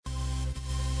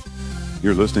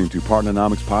You're listening to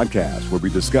Partnernomics Podcast, where we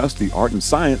discuss the art and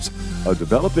science of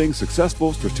developing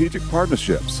successful strategic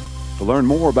partnerships. To learn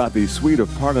more about the suite of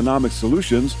Partnernomics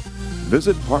solutions,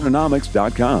 visit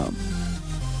partnernomics.com.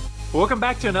 Welcome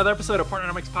back to another episode of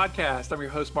Partnernomics Podcast. I'm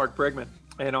your host, Mark Bregman.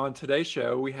 And on today's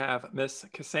show, we have Miss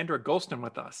Cassandra Golston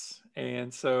with us.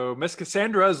 And so Miss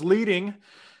Cassandra is leading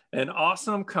an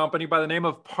awesome company by the name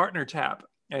of PartnerTap.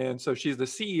 And so she's the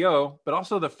CEO, but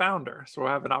also the founder. So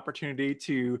we'll have an opportunity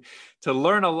to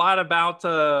learn a lot about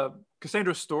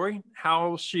Cassandra's story,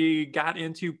 how she got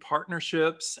into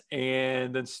partnerships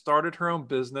and then started her own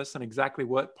business, and exactly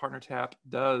what PartnerTap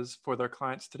does for their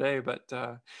clients today. But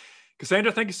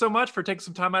Cassandra, thank you so much for taking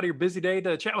some time out of your busy day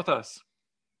to chat with us.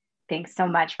 Thanks so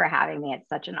much for having me. It's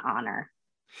such an honor.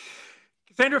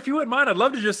 Cassandra, if you wouldn't mind, I'd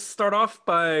love to just start off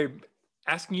by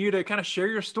asking you to kind of share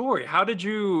your story. How did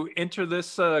you enter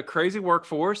this crazy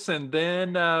workforce? And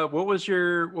then what was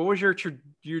your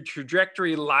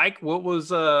trajectory like? What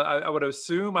was, I would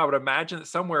imagine that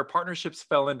somewhere partnerships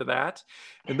fell into that.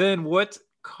 And then what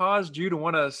caused you to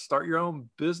want to start your own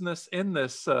business in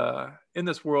this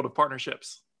world of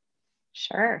partnerships?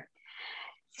 Sure.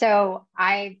 So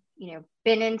I've,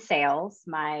 been in sales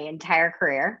my entire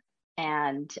career.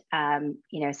 And,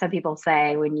 some people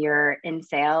say when you're in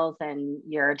sales and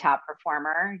you're a top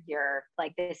performer, you're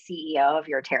like the CEO of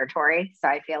your territory. So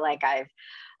I feel like I've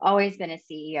always been a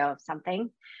CEO of something.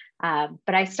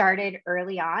 But I started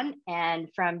early on, and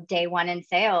from day one in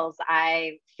sales,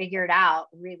 I figured out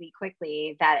really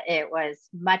quickly that it was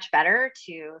much better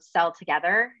to sell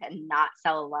together and not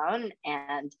sell alone.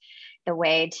 And the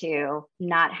way to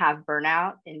not have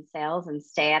burnout in sales and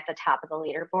stay at the top of the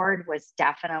leaderboard was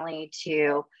definitely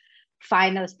to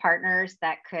find those partners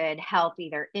that could help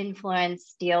either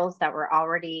influence deals that were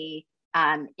already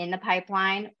in the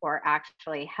pipeline, or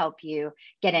actually help you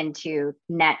get into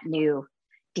net new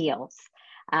deals.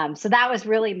 So that was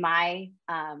really my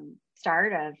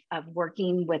start of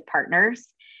working with partners.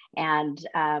 And,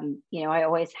 I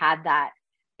always had that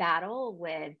battle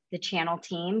with the channel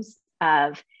teams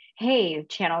of, hey,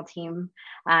 channel team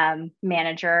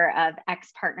manager of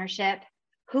X partnership,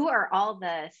 who are all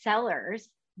the sellers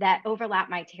that overlap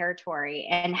my territory,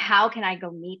 and how can I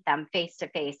go meet them face to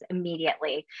face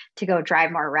immediately to go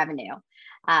drive more revenue?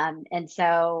 And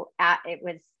so it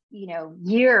was,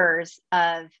 years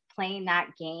of playing that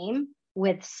game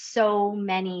with so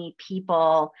many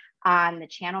people on the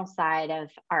channel side of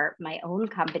my own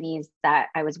companies that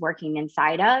I was working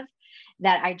inside of,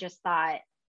 that I just thought,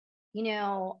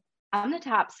 I'm the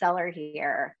top seller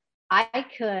here. I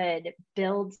could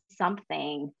build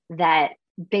something that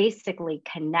basically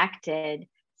connected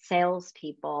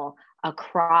salespeople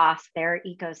across their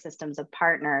ecosystems of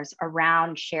partners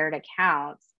around shared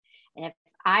accounts. And if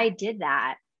I did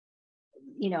that,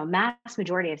 mass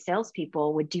majority of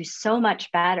salespeople would do so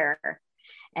much better.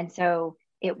 And so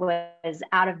it was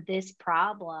out of this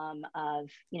problem of,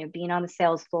 being on the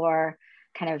sales floor,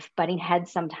 kind of butting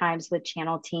heads sometimes with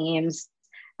channel teams,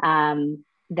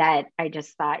 that I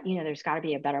just thought, there's got to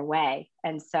be a better way.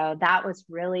 And so that was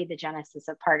really the genesis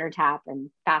of PartnerTap. And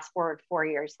fast forward 4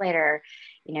 years later,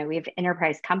 we have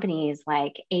enterprise companies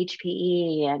like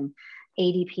HPE and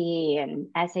ADP and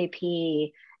SAP,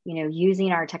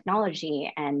 using our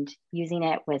technology and using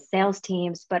it with sales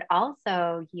teams, but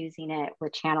also using it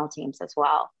with channel teams as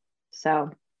well. So,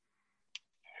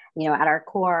 at our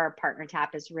core,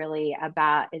 PartnerTap is really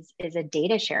is a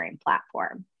data sharing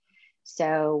platform.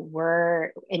 So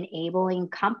we're enabling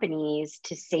companies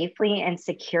to safely and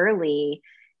securely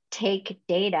take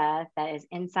data that is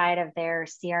inside of their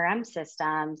CRM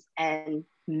systems and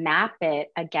map it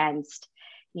against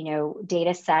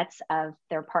data sets of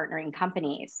their partnering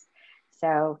companies.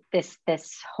 So this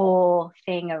whole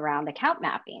thing around account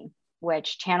mapping,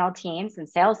 which channel teams and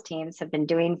sales teams have been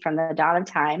doing from the dawn of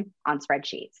time on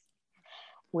spreadsheets.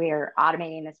 We're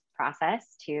automating this process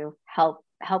to help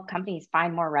companies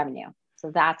find more revenue. So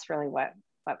that's really what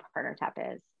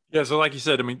PartnerTap is. Yeah. So like you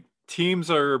said, teams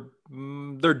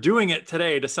they're doing it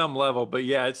today to some level, but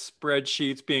yeah, it's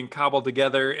spreadsheets being cobbled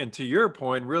together. And to your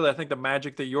point, really, I think the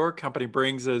magic that your company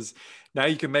brings is now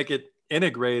you can make it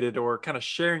integrated, or kind of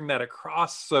sharing that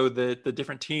across, so that the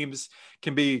different teams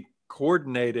can be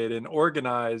coordinated and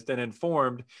organized and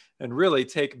informed, and really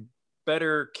take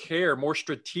better care, more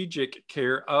strategic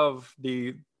care of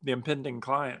the impending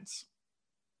clients.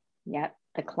 Yep.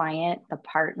 The client, the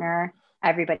partner,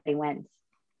 everybody wins.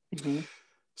 Mm-hmm.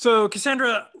 So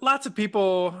Cassandra, lots of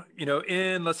people,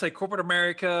 in, let's say, corporate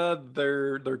America,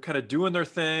 they're kind of doing their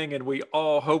thing, and we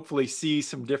all hopefully see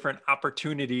some different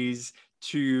opportunities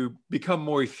to become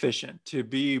more efficient, to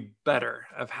be better,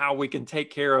 of how we can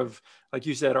take care of, like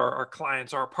you said, our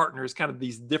clients, our partners, kind of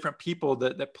these different people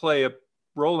that play a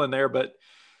role in there. But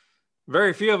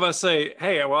very few of us say,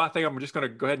 hey, well, I think I'm just going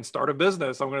to go ahead and start a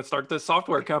business. I'm going to start this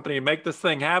software company and make this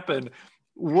thing happen.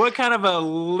 What kind of a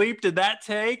leap did that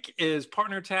take? Is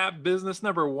PartnerTap business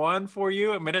number one for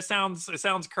you? I mean, it sounds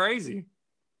crazy.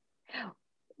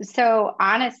 So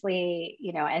honestly,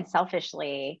 and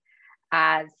selfishly,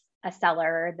 as a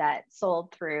seller that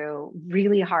sold through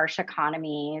really harsh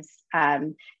economies,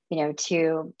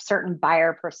 to certain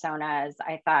buyer personas,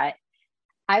 I thought,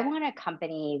 I want a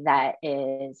company that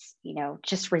is,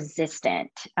 just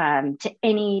resistant to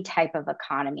any type of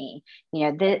economy.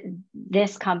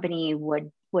 This company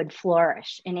would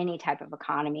flourish in any type of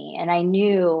economy. And I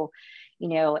knew,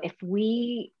 if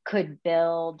we could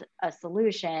build a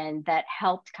solution that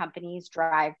helped companies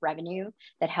drive revenue,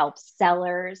 that helps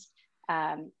sellers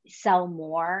sell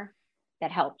more,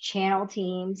 that helped channel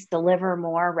teams deliver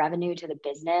more revenue to the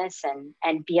business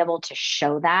and be able to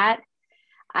show that,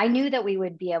 I knew that we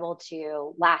would be able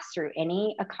to last through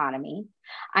any economy.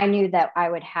 I knew that I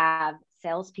would have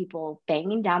salespeople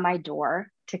banging down my door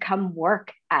to come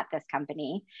work at this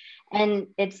company. And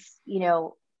it's,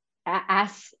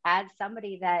 as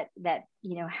somebody that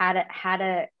had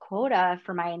a quota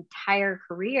for my entire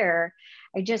career,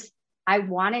 I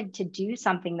wanted to do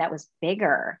something that was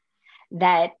bigger,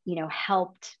 that,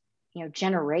 helped,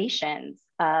 generations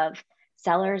of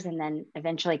sellers and then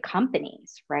eventually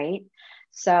companies, right?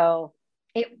 So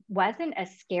it wasn't a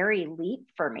scary leap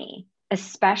for me,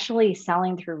 especially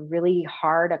selling through really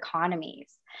hard economies.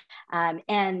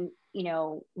 And,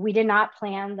 we did not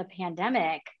plan the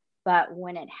pandemic, but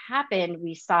when it happened,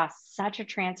 we saw such a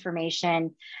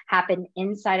transformation happen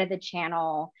inside of the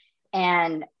channel,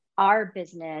 and our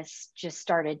business just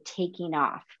started taking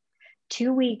off.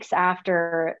 2 weeks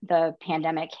after the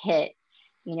pandemic hit,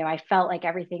 I felt like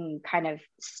everything kind of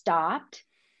stopped.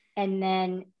 And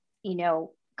then,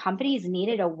 companies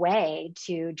needed a way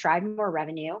to drive more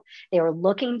revenue. They were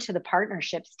looking to the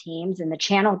partnerships teams and the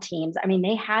channel teams. I mean,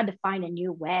 they had to find a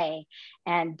new way,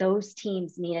 and those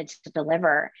teams needed to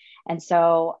deliver. And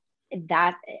so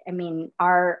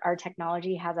our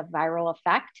technology has a viral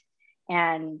effect.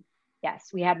 And yes,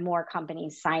 we had more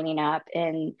companies signing up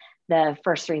in the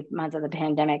first 3 months of the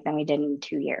pandemic than we did in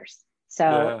 2 years.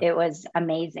 So It was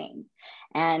amazing.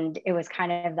 And it was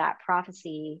kind of that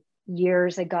prophecy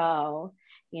years ago,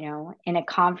 in a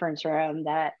conference room,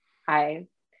 that I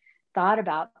thought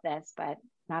about this, but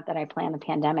not that I planned the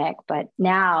pandemic. But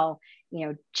now,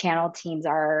 channel teams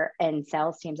and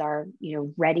sales teams are,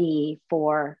 ready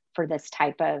for this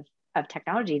type of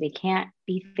technology. They can't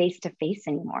be face to face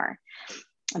anymore,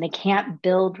 and they can't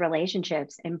build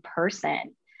relationships in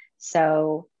person.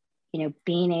 So,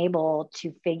 being able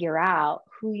to figure out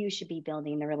who you should be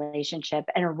building the relationship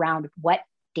and around what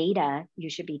data you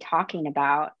should be talking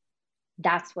about,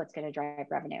 that's what's going to drive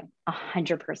revenue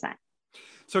 100%.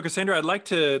 So Cassandra,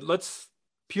 let's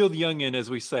peel the onion, as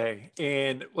we say,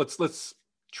 and let's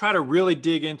try to really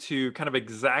dig into kind of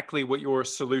exactly what your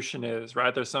solution is,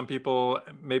 right? There's some people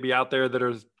maybe out there that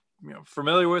are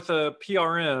familiar with a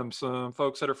PRM, some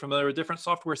folks that are familiar with different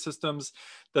software systems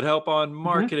that help on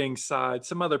marketing side,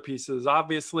 some other pieces.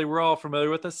 Obviously, we're all familiar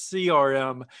with a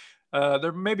CRM.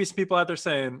 There may be some people out there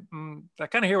saying, I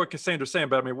kind of hear what Cassandra's saying,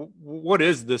 but I mean, what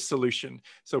is this solution?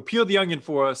 So peel the onion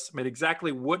for us. I mean,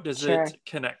 exactly what does it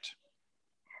connect?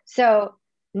 So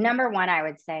number one, I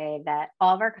would say that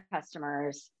all of our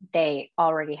customers, they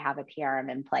already have a PRM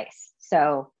in place.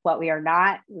 So what we are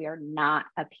not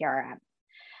a PRM.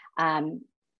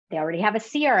 They already have a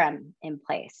CRM in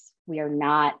place. We are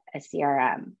not a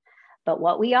CRM. But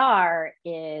what we are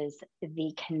is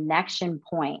the connection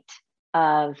point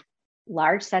of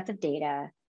large sets of data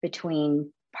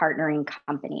between partnering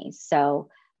companies. So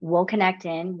we'll connect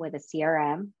in with a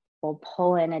CRM, we'll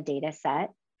pull in a data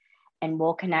set, and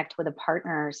we'll connect with a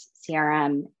partner's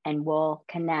CRM, and we'll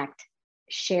connect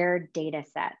shared data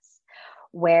sets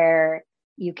where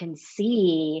you can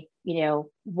see,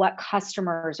 what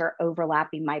customers are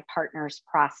overlapping my partner's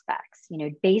prospects.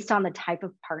 Based on the type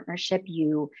of partnership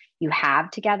you have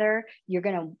together, you're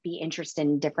going to be interested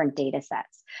in different data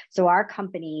sets. So our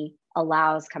company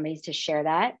allows companies to share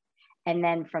that. And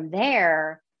then from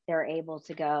there, they're able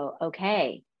to go,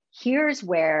 okay, here's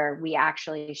where we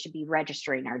actually should be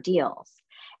registering our deals.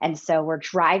 And so we're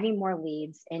driving more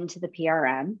leads into the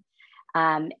PRM.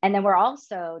 And then we're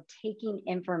also taking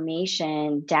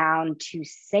information down to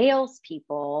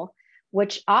salespeople,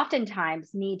 which oftentimes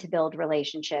need to build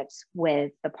relationships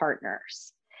with the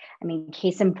partners. I mean,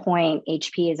 case in point,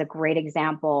 HP is a great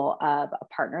example of a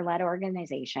partner-led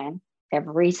organization. They have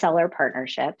reseller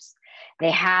partnerships.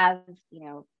 They have,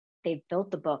 they've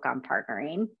built the book on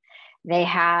partnering. They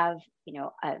have,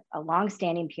 a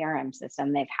long-standing PRM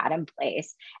system they've had in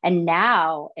place. And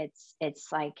now it's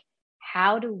like,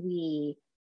 how do we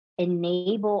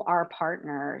enable our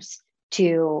partners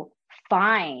to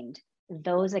find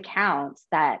those accounts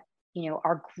that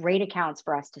are great accounts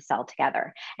for us to sell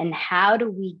together? And how do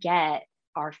we get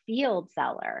our field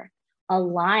seller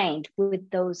aligned with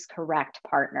those correct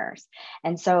partners?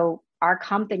 And so our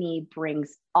company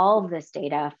brings all of this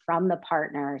data from the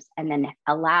partners and then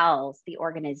allows the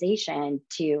organization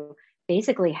to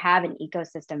basically have an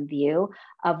ecosystem view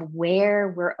of where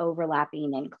we're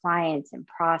overlapping in clients and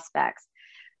prospects,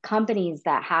 companies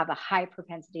that have a high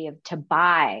propensity to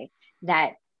buy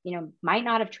that might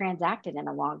not have transacted in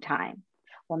a long time.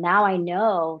 Well, now I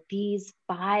know these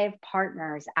 5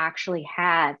 partners actually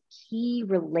have key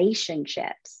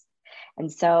relationships.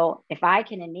 And so if I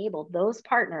can enable those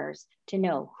partners to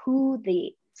know who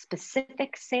the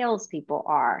specific salespeople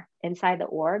are inside the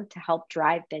org to help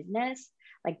drive business,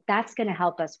 like that's going to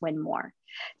help us win more.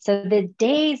 So the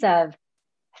days of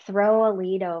throw a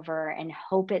lead over and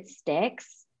hope it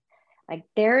sticks, like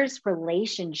there's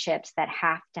relationships that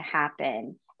have to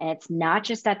happen. And it's not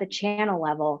just at the channel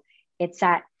level, it's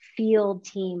at field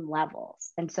team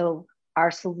levels. And so our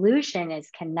solution is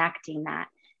connecting that.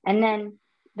 And then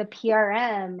the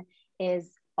PRM is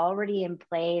already in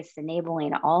place,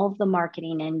 enabling all of the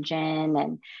marketing engine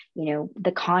and,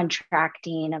 the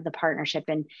contracting of the partnership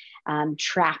and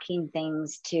tracking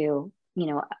things to,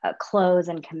 a close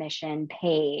and commission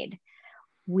paid.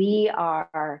 We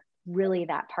are really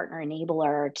that partner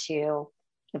enabler to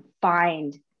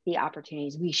find the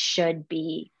opportunities we should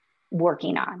be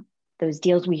working on, those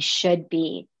deals we should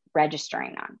be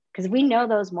registering on. Because if we know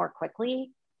those more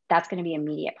quickly, that's going to be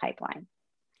immediate pipeline.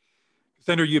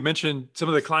 Cassandra, you mentioned some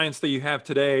of the clients that you have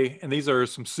today, and these are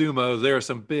some sumos. There are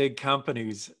some big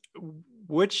companies.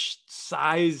 Which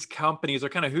size companies, or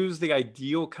kind of who's the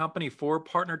ideal company for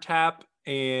PartnerTap?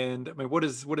 And I mean, what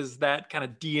does that kind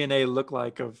of DNA look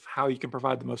like of how you can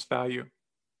provide the most value?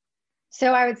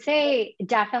 So I would say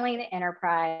definitely the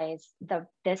enterprise,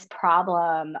 this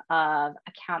problem of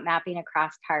account mapping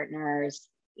across partners,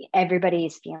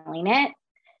 everybody's feeling it.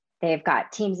 They've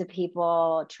got teams of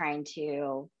people trying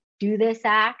to do this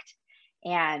act.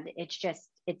 And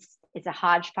it's a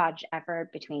hodgepodge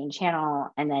effort between channel,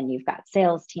 and then you've got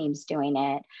sales teams doing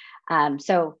it.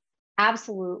 So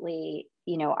absolutely,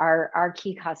 our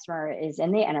key customer is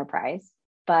in the enterprise.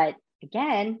 But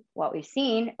again, what we've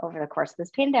seen over the course of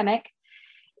this pandemic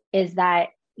is that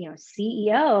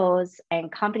CEOs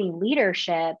and company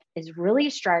leadership is really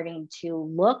starting to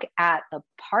look at the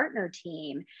partner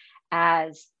team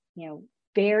as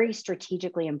very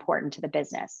strategically important to the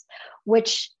business,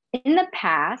 which in the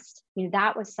past,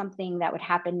 that was something that would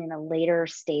happen in a later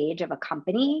stage of a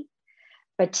company.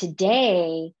 But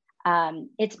today,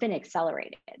 it's been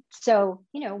accelerated. So,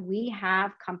 we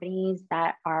have companies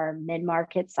that are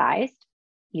mid-market sized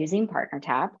using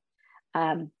PartnerTap.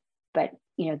 But,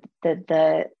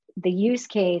 the use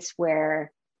case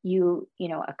where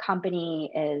a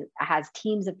company has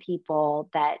teams of people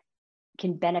that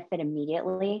can benefit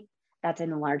immediately, that's in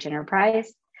the large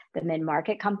enterprise. The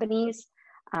mid-market companies,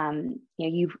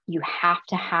 you have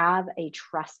to have a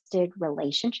trusted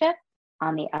relationship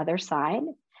on the other side.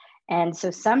 And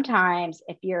so sometimes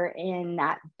if you're in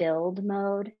that build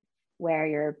mode where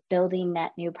you're building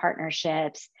net new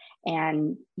partnerships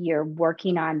and you're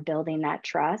working on building that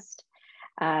trust,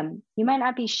 you might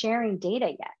not be sharing data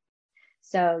yet.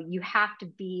 So you have to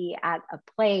be at a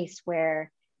place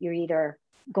where you're either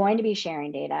going to be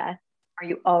sharing data or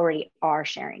you already are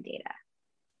sharing data.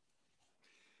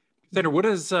 Cassandra, what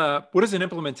does an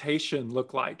implementation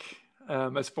look like?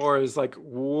 As far as like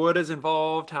what is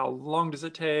involved, how long does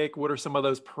it take? What are some of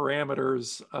those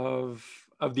parameters of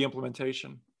the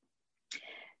implementation?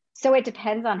 So it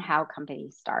depends on how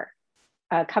companies start.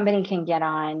 A company can get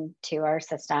on to our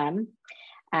system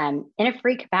in a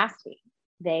free capacity.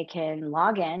 They can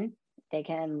log in, they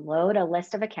can load a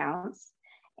list of accounts,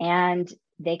 and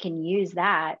they can use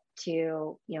that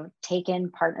to take in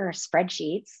partner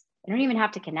spreadsheets. They don't even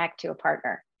have to connect to a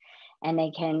partner. And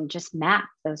they can just map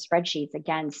those spreadsheets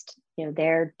against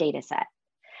their data set.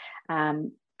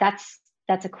 That's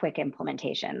a quick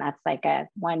implementation. That's like a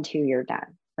 1-2 year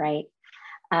done, right?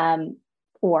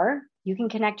 Or you can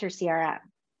connect your CRM,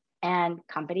 and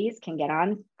companies can get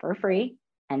on for free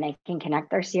and they can connect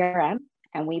their CRM,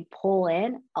 and we pull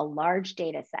in a large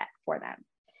data set for them.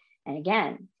 And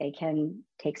again, they can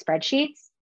take spreadsheets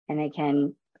and they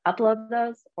can upload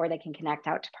those or they can connect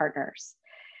out to partners.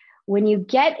 When you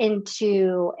get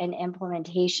into an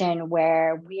implementation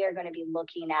where we are going to be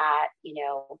looking at,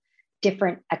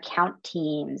 different account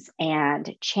teams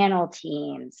and channel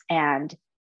teams, and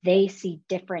they see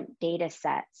different data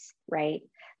sets, right?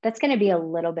 That's going to be a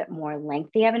little bit more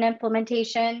lengthy of an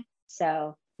implementation.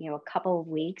 So, a couple of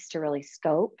weeks to really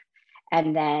scope,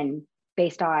 and then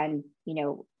based on,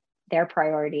 their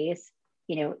priorities,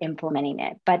 implementing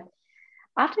it. But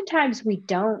oftentimes we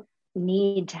don't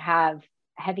need to have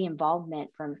heavy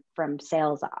involvement from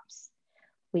sales ops.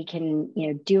 We can,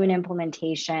 do an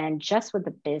implementation just with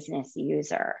the business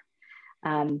user.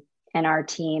 And our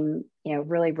team,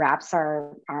 really wraps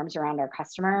our arms around our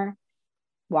customer,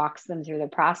 walks them through the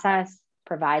process,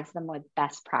 provides them with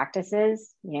best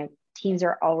practices. Teams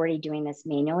are already doing this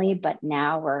manually, but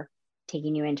now we're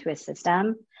taking you into a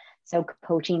system. So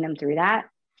coaching them through that,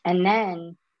 and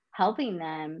then helping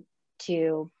them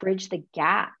to bridge the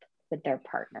gap with their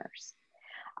partners.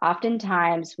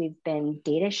 Oftentimes we've been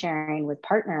data sharing with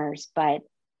partners, but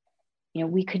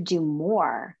we could do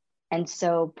more. And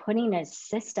so putting a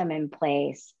system in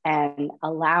place and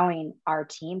allowing our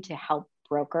team to help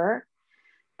broker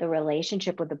the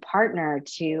relationship with the partner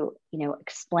to,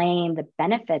 explain the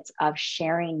benefits of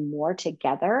sharing more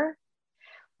together,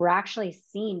 we're actually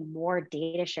seeing more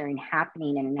data sharing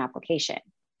happening in an application.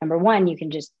 Number one, you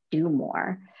can just do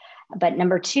more. But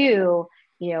number two,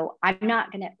 I'm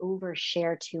not going to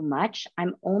overshare too much.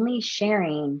 I'm only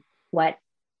sharing what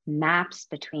maps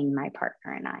between my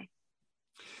partner and I.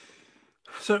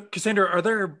 So, Cassandra, are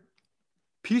there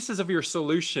pieces of your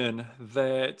solution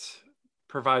that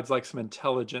provides like some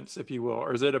intelligence, if you will,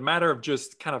 or is it a matter of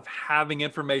just kind of having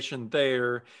information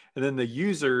there and then the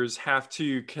users have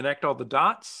to connect all the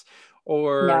dots?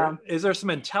 Or is there some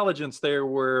intelligence there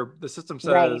where the system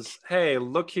says, right, hey,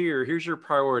 look here, here's your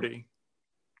priority?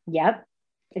 Yep,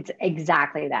 it's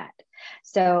exactly that.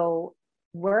 So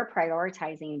we're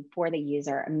prioritizing for the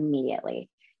user immediately.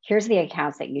 Here's the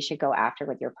accounts that you should go after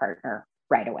with your partner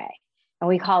right away. And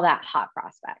we call that hot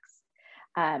prospects.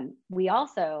 We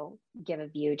also give a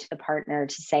view to the partner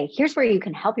to say, here's where you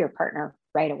can help your partner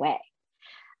right away.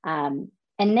 And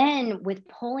then with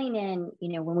pulling in,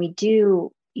 when we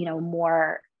do,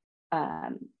 more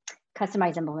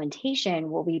customized implementation,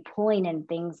 we'll be pulling in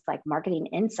things like marketing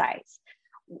insights,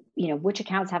 which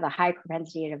accounts have a high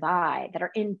propensity to buy that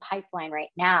are in pipeline right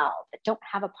now that don't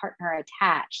have a partner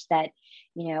attached that,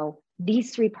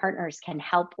 these 3 partners can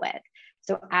help with.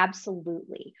 So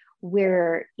absolutely,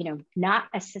 we're, not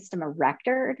a system of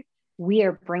record. We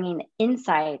are bringing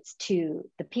insights to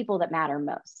the people that matter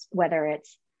most, whether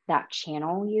it's that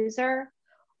channel user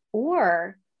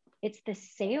or it's the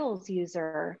sales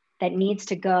user that needs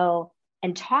to go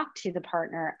and talk to the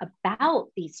partner about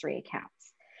these 3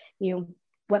 accounts.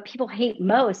 What people hate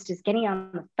most is getting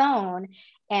on the phone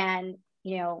and,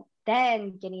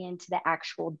 then getting into the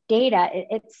actual data.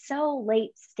 It's so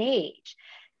late stage.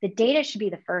 The data should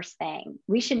be the first thing.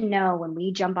 We should know when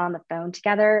we jump on the phone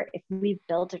together, if we've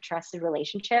built a trusted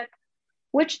relationship,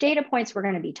 which data points we're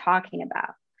going to be talking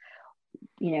about.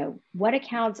 What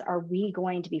accounts are we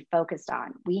going to be focused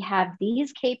on? We have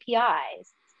these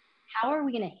KPIs. How are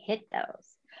we going to hit those?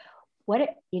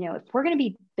 If we're going to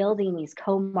be building these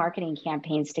co-marketing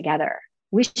campaigns together,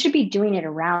 we should be doing it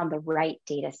around the right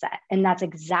data set. And that's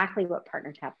exactly what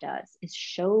PartnerTap does. It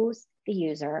shows the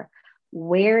user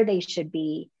where they should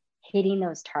be hitting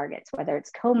those targets, whether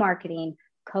it's co-marketing,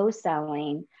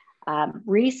 co-selling,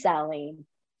 reselling.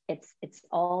 It's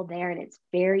all there and it's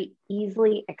very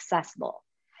easily accessible.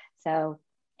 So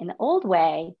in the old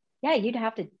way, you'd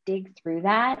have to dig through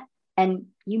that and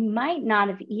you might not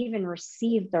have even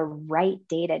received the right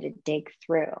data to dig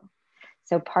through.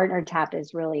 So PartnerTap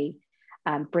is really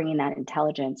bringing that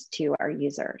intelligence to our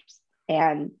users.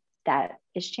 And that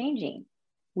is changing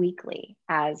weekly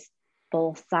as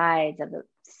both sides of the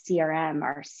CRM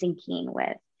are syncing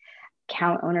with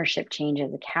account ownership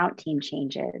changes, account team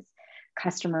changes,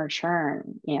 customer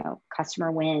churn,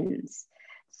 customer wins.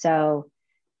 So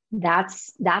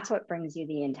that's what brings you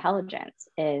the intelligence,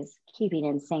 is keeping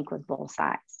in sync with both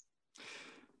sides.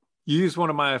 You use one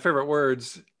of my favorite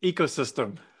words,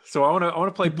 ecosystem. So I want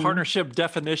to play partnership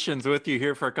definitions with you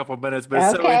here for a couple of minutes, but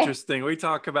it's so interesting. We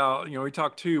talk about, we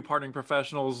talk to partnering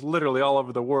professionals literally all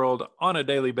over the world on a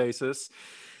daily basis.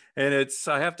 And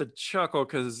I have to chuckle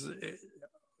because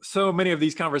so many of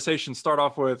these conversations start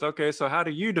off with, okay, so how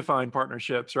do you define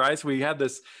partnerships, right? So we have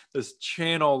this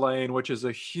channel lane, which is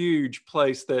a huge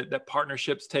place that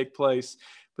partnerships take place.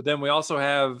 But then we also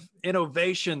have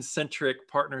innovation-centric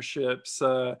partnerships,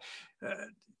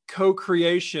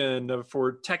 co-creation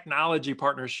for technology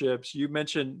partnerships. You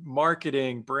mentioned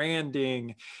marketing,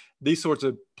 branding, these sorts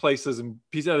of places and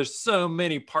pieces. There's so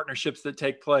many partnerships that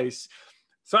take place.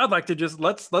 So I'd like to just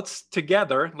let's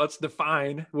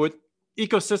define what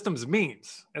ecosystems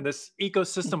means and this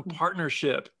ecosystem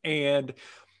partnership and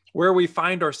where we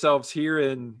find ourselves here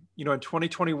in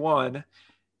 2021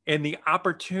 and the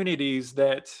opportunities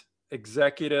that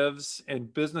executives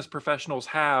and business professionals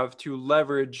have to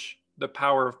leverage the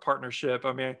power of partnership.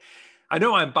 I mean, I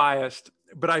know I'm biased,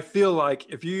 but I feel like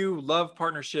if you love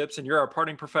partnerships and you're a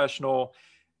partnering professional,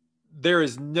 there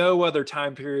is no other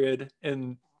time period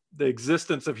in the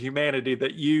existence of humanity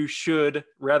that you should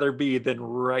rather be than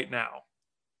right now.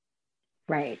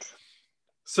 Right.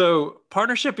 So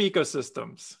partnership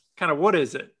ecosystems, kind of what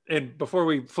is it? And before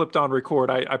we flipped on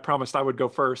record, I promised I would go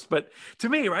first. But to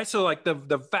me, right, so like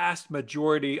the vast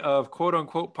majority of quote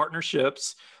unquote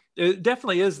partnerships, it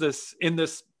definitely is this in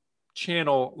this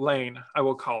channel lane, I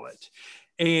will call it.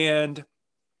 And,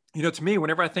 to me,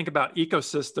 whenever I think about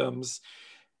ecosystems,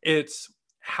 it's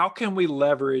how can we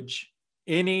leverage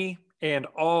any and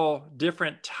all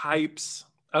different types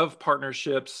of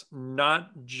partnerships,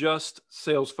 not just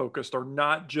sales focused or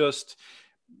not just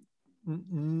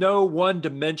no one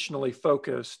dimensionally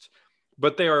focused,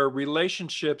 but they are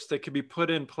relationships that can be put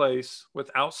in place with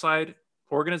outside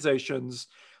organizations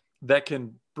that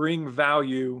can bring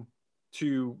value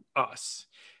to us.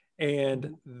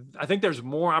 And I think there's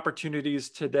more opportunities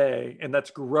today, and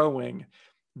that's growing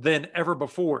than ever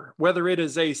before, whether it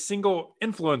is a single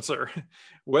influencer,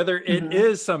 whether it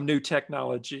is some new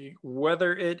technology,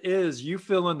 whether it is you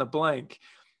fill in the blank.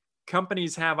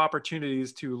 Companies have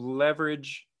opportunities to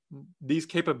leverage these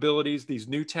capabilities, these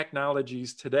new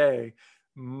technologies today,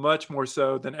 much more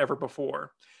so than ever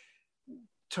before.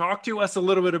 Talk to us a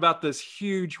little bit about this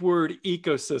huge word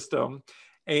ecosystem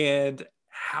and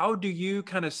how do you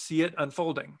kind of see it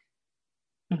unfolding?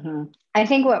 I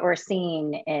think what we're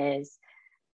seeing is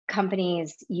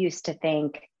companies used to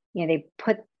think, they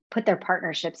put their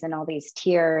partnerships in all these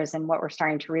tiers. And what we're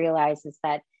starting to realize is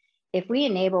that if we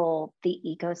enable the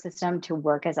ecosystem to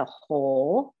work as a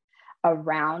whole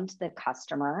around the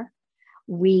customer,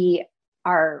 we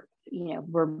are,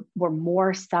 we're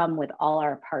more sum with all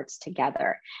our parts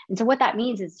together. And so what that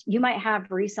means is you might have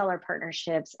reseller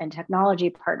partnerships and technology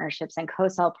partnerships and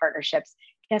co-sell partnerships.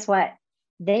 Guess what?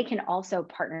 They can also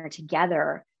partner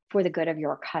together for the good of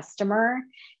your customer.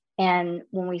 And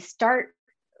when we start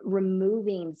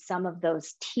removing some of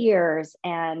those tiers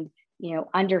and,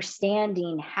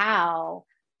 understanding how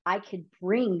I could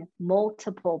bring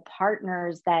multiple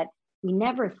partners that we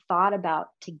never thought about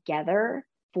together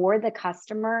for the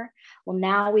customer, well,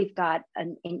 now we've got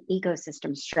an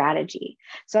ecosystem strategy.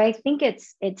 So I think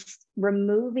it's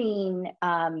removing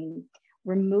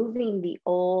the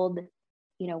old,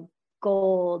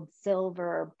 gold,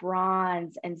 silver,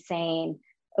 bronze, and saying,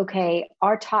 okay,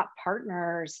 our top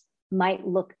partners might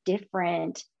look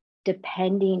different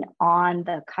depending on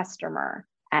the customer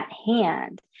at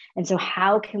hand. And so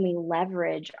how can we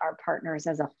leverage our partners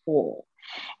as a whole?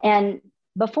 And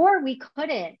before we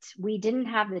didn't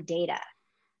have the data.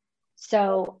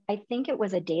 So I think it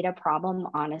was a data problem,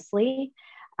 honestly.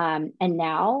 And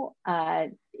now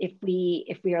if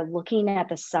we are looking at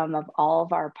the sum of all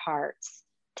of our parts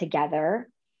together,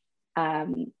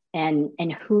 and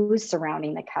who's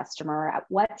surrounding the customer at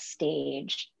what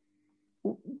stage,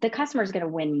 the customer is going to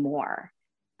win more.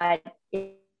 But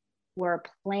if we're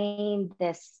playing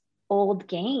this old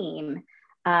game,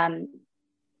 the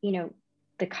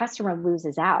customer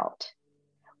loses out,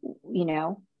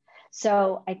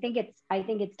 So I think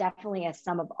it's definitely a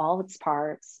sum of all its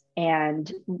parts.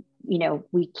 And,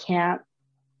 we can't,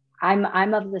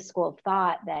 I'm of the school of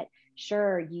thought that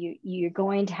sure, you're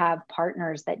going to have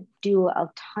partners that do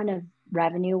a ton of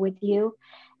revenue with you,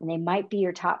 and they might be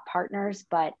your top partners,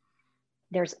 but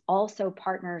there's also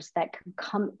partners that can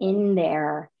come in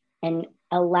there and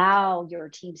allow your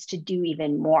teams to do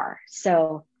even more.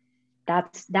 So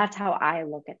that's how I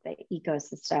look at the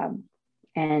ecosystem,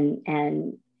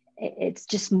 and it's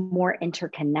just more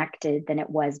interconnected than it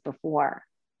was before.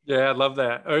 Yeah, I love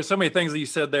that. There's so many things that you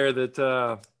said there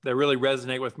that really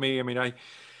resonate with me. I mean,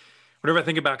 whenever I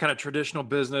think about kind of traditional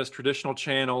business, traditional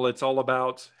channel, it's all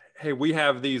about, hey, we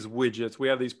have these widgets, we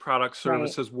have these products,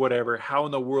 services, right, whatever. How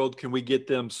in the world can we get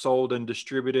them sold and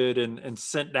distributed and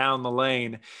sent down the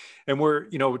lane? And we're,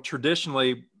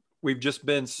 traditionally, we've just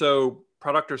been so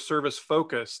product or service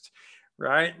focused,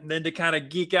 right? And then to kind of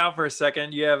geek out for a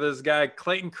second, you have this guy,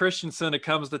 Clayton Christensen, that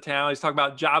comes to town. He's talking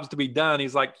about jobs to be done.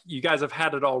 He's like, you guys have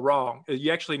had it all wrong.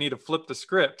 You actually need to flip the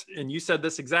script. And you said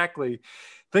this exactly.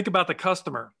 Think about the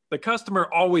customer. The customer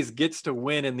always gets to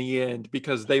win in the end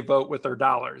because they vote with their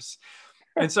dollars.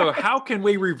 And so how can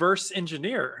we reverse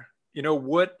engineer,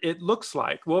 what it looks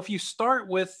like? Well, if you start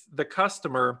with the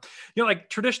customer, like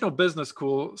traditional business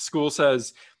school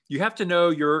says, you have to know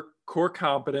your core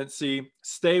competency,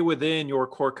 stay within your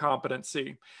core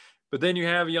competency. But then you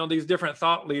have, these different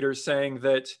thought leaders saying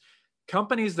that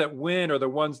companies that win are the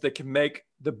ones that can make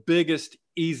the biggest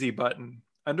easy button.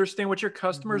 Understand what your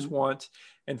customers want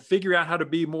and figure out how to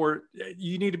be more,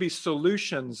 you need to be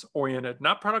solutions oriented,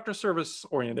 not product or service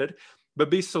oriented, but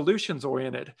be solutions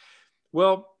oriented.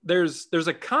 Well, there's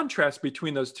a contrast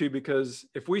between those two, because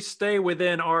if we stay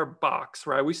within our box,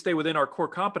 right, we stay within our core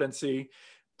competency,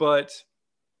 but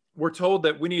we're told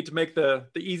that we need to make the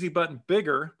easy button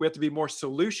bigger, we have to be more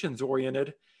solutions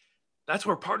oriented. That's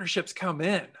where partnerships come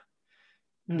in,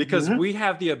 because we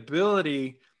have the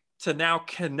ability to now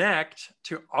connect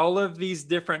to all of these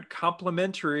different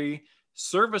complementary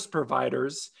service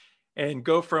providers and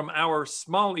go from our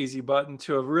small easy button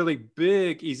to a really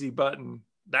big easy button.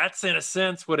 That's, in a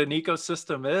sense, what an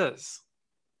ecosystem is.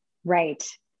 Right.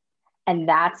 And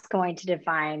that's going to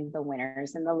define the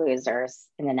winners and the losers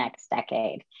in the next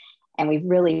decade. And we've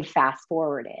really fast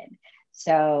forwarded.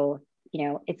 So,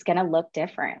 it's going to look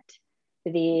different.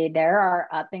 There are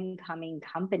up and coming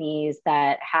companies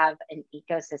that have an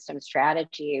ecosystem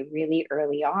strategy really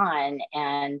early on.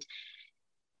 And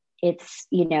it's,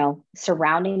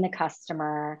 surrounding the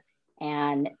customer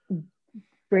and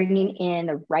bringing in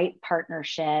the right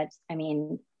partnerships. I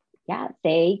mean, yeah,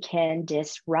 they can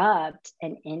disrupt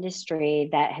an industry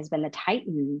that has been the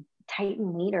Titan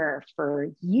leader for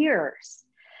years.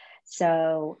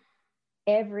 So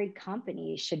every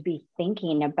company should be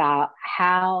thinking about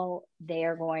how they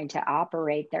are going to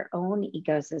operate their own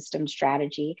ecosystem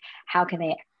strategy. How can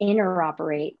they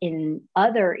interoperate in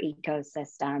other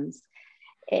ecosystems?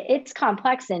 It's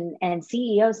complex, and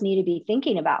CEOs need to be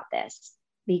thinking about this,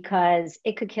 because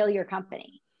it could kill your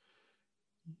company.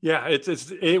 Yeah,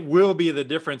 it will be the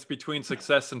difference between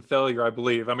success and failure, I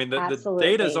believe. I mean, the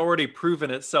data has already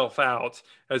proven itself out.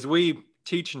 As we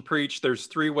teach and preach, there's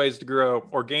 3 ways to grow.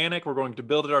 Organic, we're going to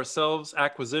build it ourselves.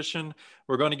 Acquisition,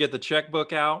 we're going to get the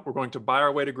checkbook out. We're going to buy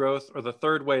our way to growth. Or the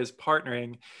third way is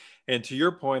partnering. And to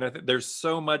your point, I think there's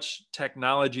so much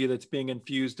technology that's being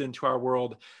infused into our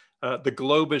world. The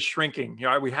globe is shrinking.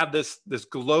 We have this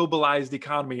globalized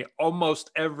economy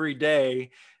almost every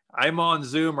day. I'm on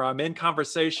Zoom or I'm in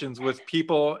conversations with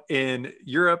people in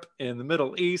Europe, in the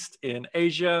Middle East, in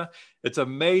Asia. It's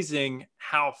amazing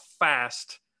how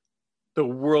fast the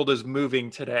world is moving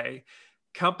today.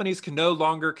 Companies can no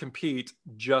longer compete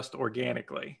just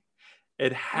organically.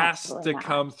 It has to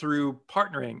come through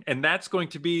partnering, and that's going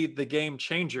to be the game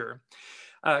changer.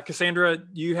 Cassandra,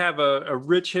 you have a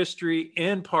rich history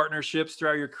in partnerships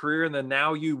throughout your career, and then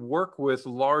now you work with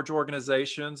large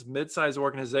organizations, mid-sized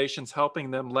organizations, helping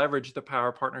them leverage the power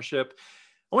of partnership.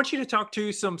 I want you to talk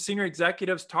to some senior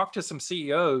executives, talk to some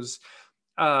CEOs.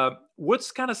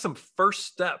 What's kind of some first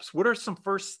steps? What are some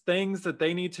first things that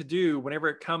they need to do whenever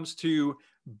it comes to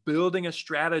building a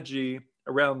strategy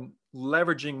around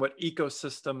leveraging what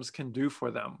ecosystems can do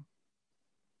for them?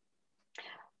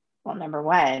 Well, number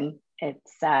one,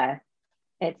 it's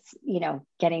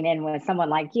getting in with someone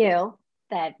like you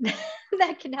that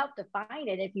that can help define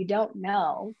it if you don't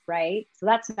know, right? So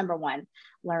that's number one,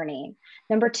 learning.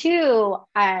 Number two,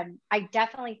 I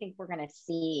definitely think we're going to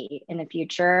see in the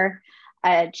future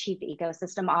a chief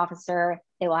ecosystem officer.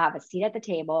 They will have a seat at the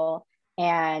table,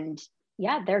 and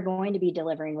yeah, they're going to be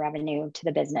delivering revenue to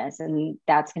the business, and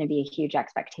that's going to be a huge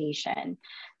expectation.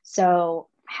 So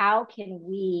how can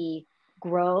we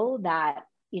grow that,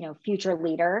 future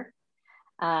leader?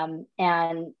 And,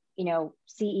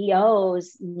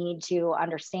 CEOs need to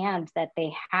understand that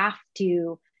they have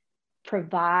to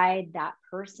provide that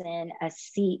person a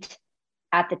seat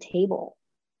at the table.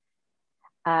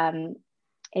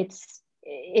 It's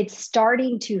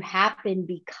starting to happen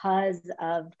because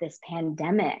of this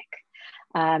pandemic.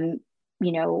 Companies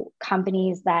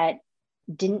that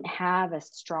didn't have a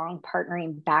strong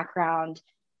partnering background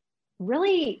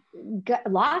really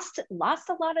lost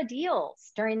a lot of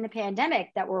deals during the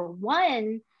pandemic that were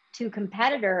won to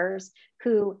competitors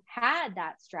who had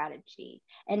that strategy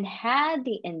and had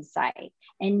the insight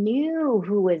and knew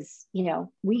who was,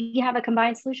 we have a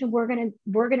combined solution. We're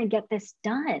gonna get this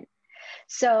done.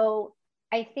 So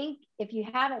I think if you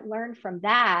haven't learned from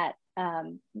that,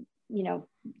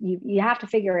 you have to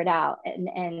figure it out.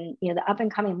 And the up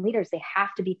and coming leaders, they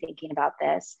have to be thinking about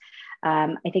this.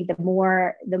 I think the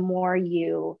more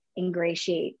you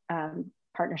ingratiate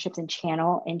partnerships and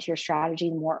channel into your strategy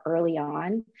more early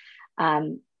on,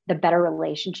 the better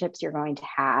relationships you're going to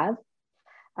have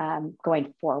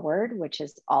going forward, which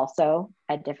is also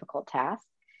a difficult task.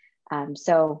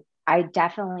 So I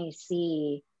definitely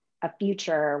see a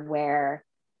future where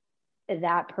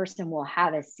that person will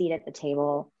have a seat at the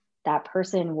table. That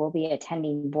person will be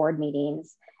attending board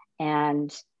meetings,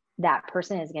 and that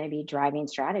person is going to be driving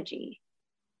strategy.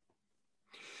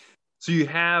 So you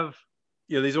have,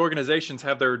 these organizations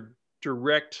have their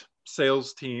direct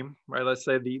sales team, right? Let's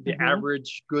say the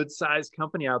average good sized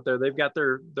company out there, they've got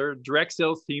their direct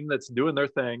sales team that's doing their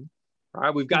thing,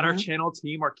 right? We've got our channel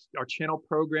team, our channel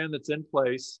program that's in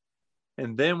place.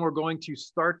 And then we're going to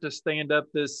start to stand up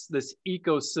this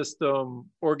ecosystem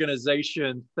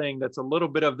organization thing that's a little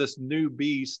bit of this new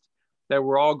beast that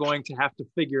we're all going to have to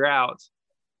figure out.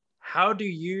 How do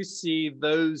you see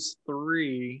those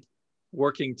three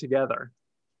working together?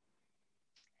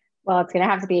 Well, it's going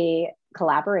to have to be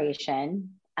collaboration.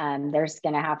 There's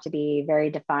going to have to be very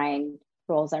defined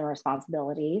roles and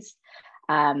responsibilities.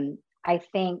 I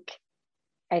think,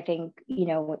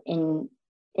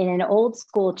 in an old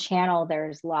school channel,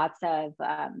 there's lots of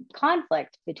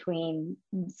conflict between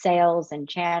sales and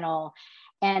channel.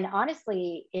 And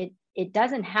honestly, it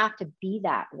doesn't have to be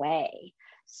that way.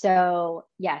 So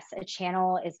yes, a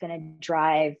channel is going to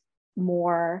drive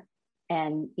more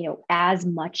and, as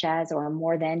much as or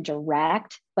more than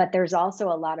direct, but there's also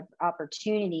a lot of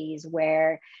opportunities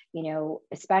where,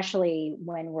 especially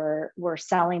when we're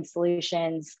selling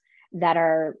solutions that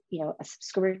are, a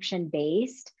subscription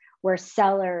based, where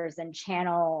sellers and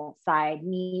channel side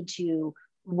need to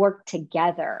work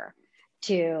together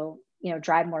to,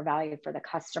 drive more value for the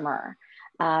customer,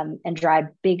 and drive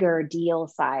bigger deal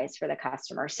size for the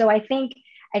customer. So I think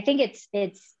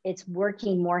it's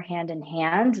working more hand in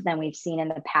hand than we've seen in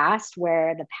the past,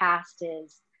 where the past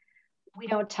is we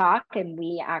don't talk and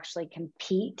we actually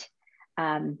compete.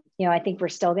 I think we're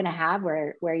still going to have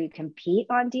where you compete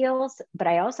on deals, but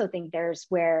I also think there's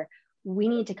where we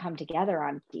need to come together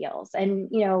on deals.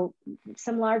 And,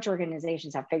 some large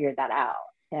organizations have figured that out.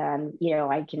 And,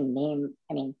 I can name,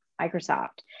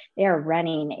 Microsoft, they are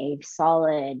running a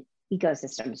solid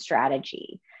ecosystem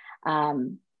strategy.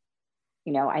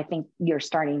 I think you're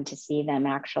starting to see them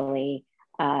actually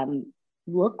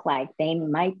look like they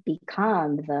might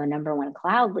become the number one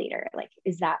cloud leader. Like,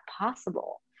 is that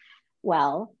possible?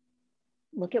 Well,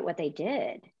 look at what they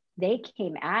did. They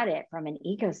came at it from an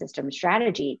ecosystem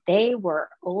strategy. They were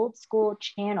old school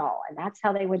channel, and that's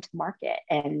how they went to market.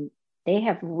 And they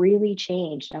have really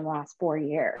changed in the last 4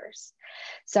 years.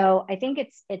 So I think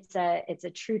it's a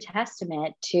true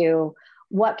testament to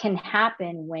what can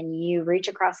happen when you reach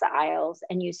across the aisles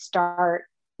and you start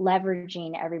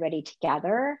leveraging everybody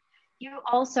together. You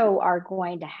also are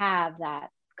going to have that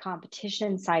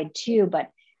competition side too,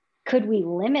 but could we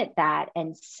limit that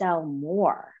and sell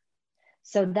more?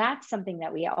 So that's something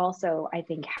that we also, I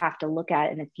think, have to look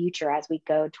at in the future as we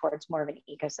go towards more of an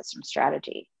ecosystem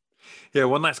strategy. Yeah,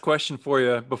 one last question for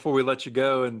you before we let you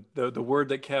go. And the word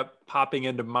that kept popping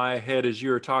into my head as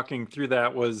you were talking through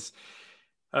that was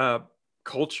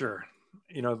culture.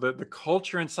 The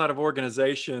culture inside of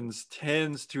organizations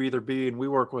tends to either be, and we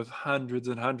work with hundreds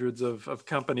and hundreds of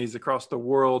companies across the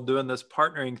world doing this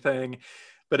partnering thing,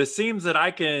 but it seems that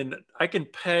I can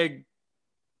peg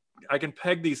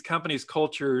these companies'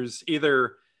 cultures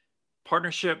either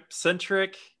partnership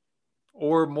centric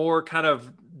or more kind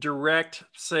of direct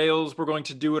sales. We're going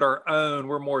to do it our own.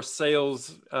 We're more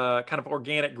sales, kind of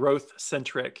organic growth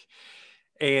centric.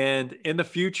 And in the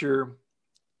future,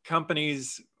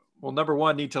 companies will, number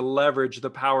one, need to leverage the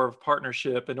power of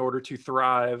partnership in order to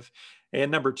thrive. And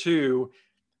number two,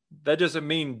 that doesn't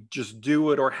mean just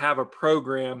do it or have a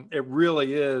program. It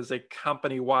really is a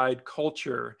company-wide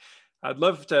culture. I'd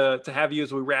love to have you,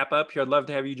 as we wrap up here, I'd love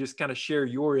to have you just kind of share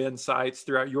your insights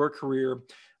throughout your career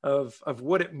of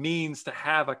what it means to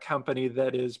have a company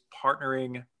that is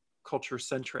partnering culture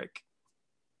centric.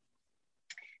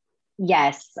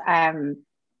 Yes.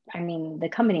 The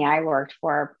company I worked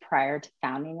for prior to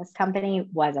founding this company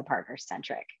was a partner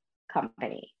centric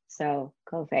company. So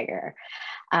go figure.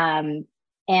 And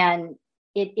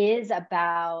it is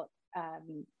about,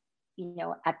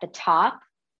 at the top,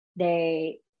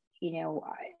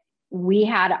 we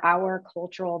had our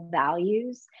cultural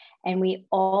values, and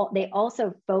they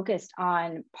also focused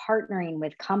on partnering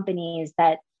with companies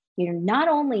that, not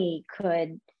only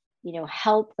could,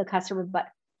 help the customer, but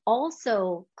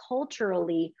also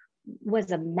culturally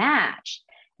was a match.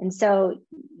 And so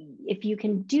if you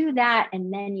can do that,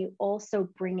 and then you also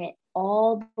bring it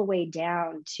all the way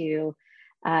down to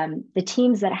the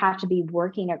teams that have to be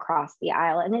working across the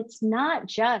aisle, and it's not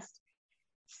just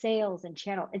sales and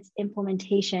channel, it's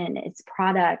implementation, it's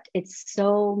product, it's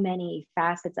so many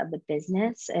facets of the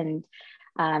business. And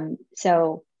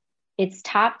so it's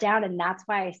top down. And that's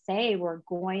why I say we're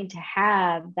going to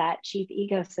have that chief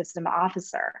ecosystem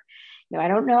officer. I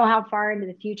don't know how far into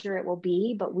the future it will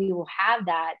be, but we will have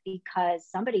that because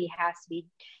somebody has to be,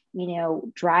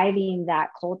 driving that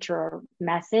culture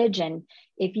message. And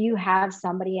if you have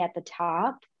somebody at the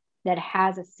top that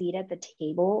has a seat at the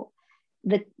table,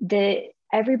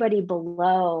 everybody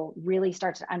below really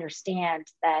starts to understand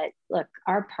that, look,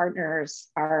 our partners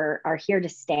are here to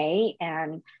stay,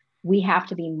 and we have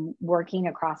to be working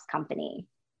across company,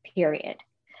 period.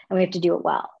 And we have to do it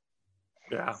well.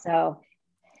 Yeah. So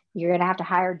you're going to have to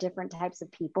hire different types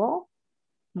of people,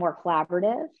 more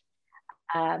collaborative.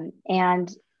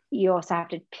 And you also have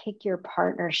to pick your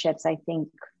partnerships, I think,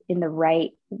 in the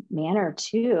right manner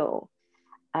too.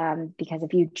 Because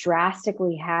if you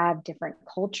drastically have different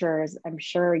cultures, I'm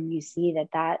sure you see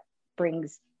that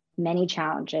brings many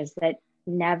challenges that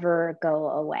never go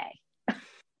away.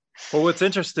 Well, what's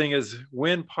interesting is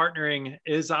when partnering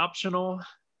is optional,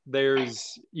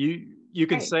 there's you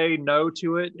can say no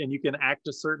to it and you can act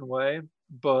a certain way,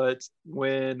 but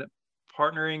when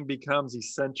partnering becomes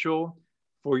essential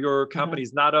for your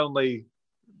company's not only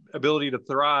ability to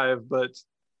thrive, but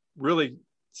really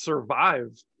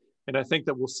survive. And I think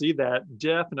that we'll see that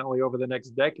definitely over the next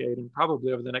decade and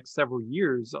probably over the next several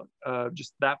years,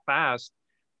 just that fast.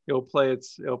 It'll play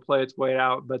its way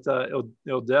out, but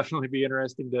it'll definitely be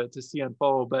interesting to see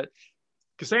unfold. But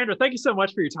Cassandra, thank you so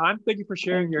much for your time. Thank you for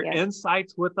sharing your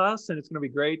insights with us. And it's going to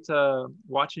be great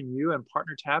watching you and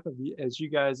PartnerTap as you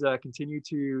guys continue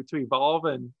to evolve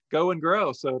and go and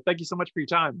grow. So thank you so much for your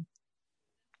time.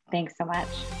 Thanks so much.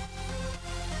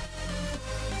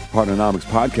 Partnernomics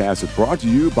Podcast is brought to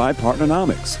you by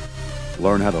Partnernomics.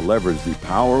 Learn how to leverage the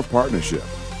power of partnership.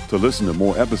 To listen to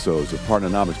more episodes of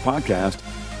Partnernomics Podcast,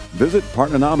 visit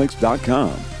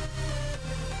partnernomics.com.